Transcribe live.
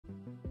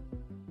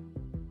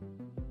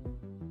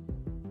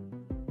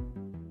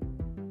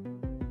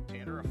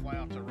fly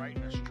out to right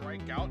and a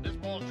strikeout. This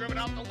ball is driven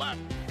out to left.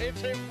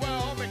 It's hit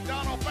well.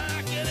 McDonald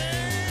back. It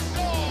is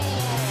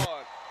gone.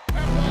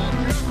 That ball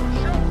just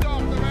jumped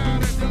off the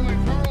mound and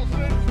Dylan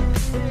Carlson,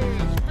 who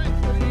is fifth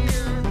for the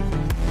year,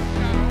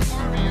 got an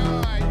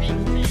RBI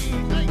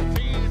 18,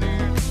 19,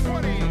 and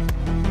 20.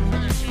 And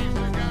the Chiefs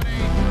have got a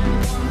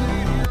 3-1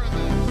 lead here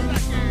in the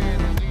second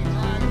as he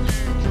drives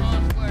in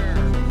Trostler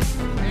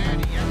and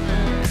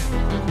Yemen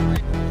with the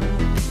 3.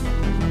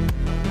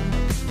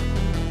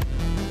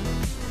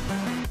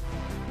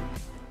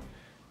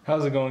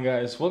 How's it going,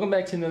 guys? Welcome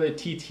back to another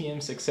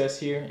TTM success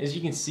here. As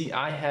you can see,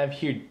 I have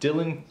here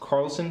Dylan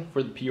Carlson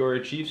for the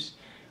Peoria Chiefs,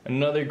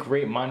 another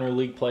great minor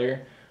league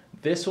player.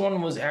 This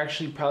one was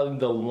actually probably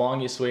the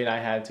longest wait I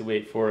had to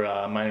wait for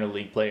a minor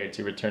league player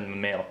to return the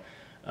mail.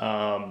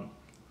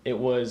 It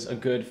was a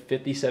good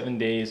 57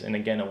 days, and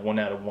again, a 1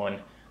 out of 1.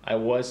 I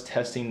was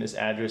testing this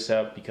address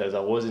out because I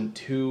wasn't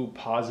too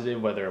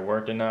positive whether it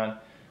worked or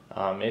not.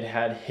 It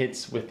had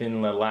hits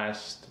within the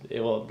last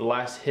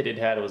hit it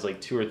had was like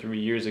 2 or 3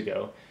 years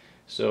ago.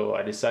 So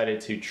I decided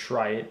to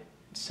try it,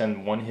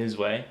 send one his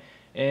way,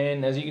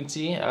 and as you can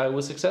see, I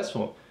was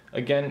successful.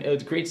 Again, it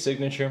was a great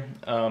signature.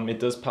 It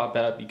does pop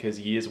out because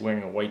he is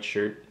wearing a white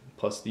shirt,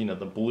 plus the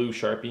blue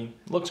Sharpie.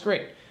 Looks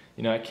great.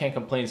 I can't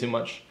complain too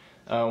much.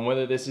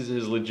 Whether this is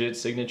his legit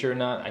signature or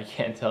not, I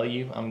can't tell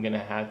you. I'm gonna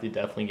have to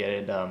definitely get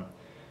it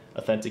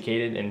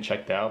authenticated and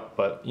checked out.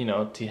 But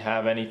to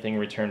have anything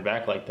returned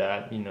back like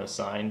that,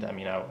 signed,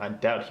 I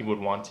doubt he would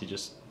want to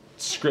just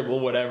scribble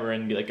whatever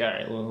and be like, all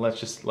right, well, let's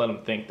just let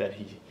him think that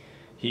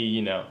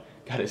he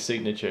got his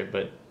signature.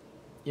 But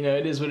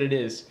it is what it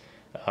is.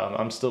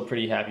 I'm still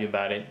pretty happy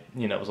about it.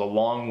 It was a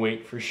long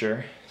wait for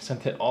sure.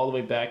 Sent it all the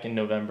way back in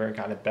November,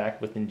 got it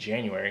back within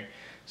January.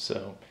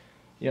 So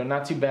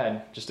not too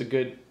bad. Just a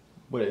good,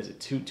 what is it,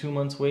 two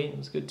months wait? It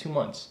was a good 2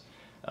 months.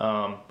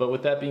 But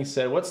with that being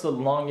said, what's the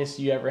longest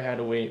you ever had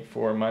to wait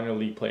for a minor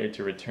league player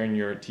to return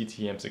your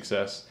TTM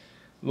success?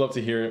 Love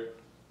to hear it.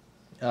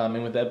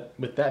 And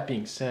with that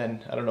being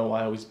said, I don't know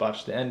why I always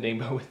botch the ending,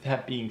 but with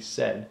that being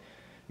said,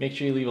 make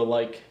sure you leave a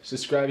like,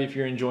 subscribe if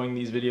you're enjoying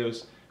these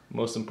videos.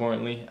 Most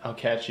importantly, I'll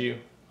catch you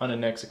on the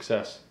next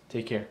success.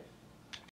 Take care.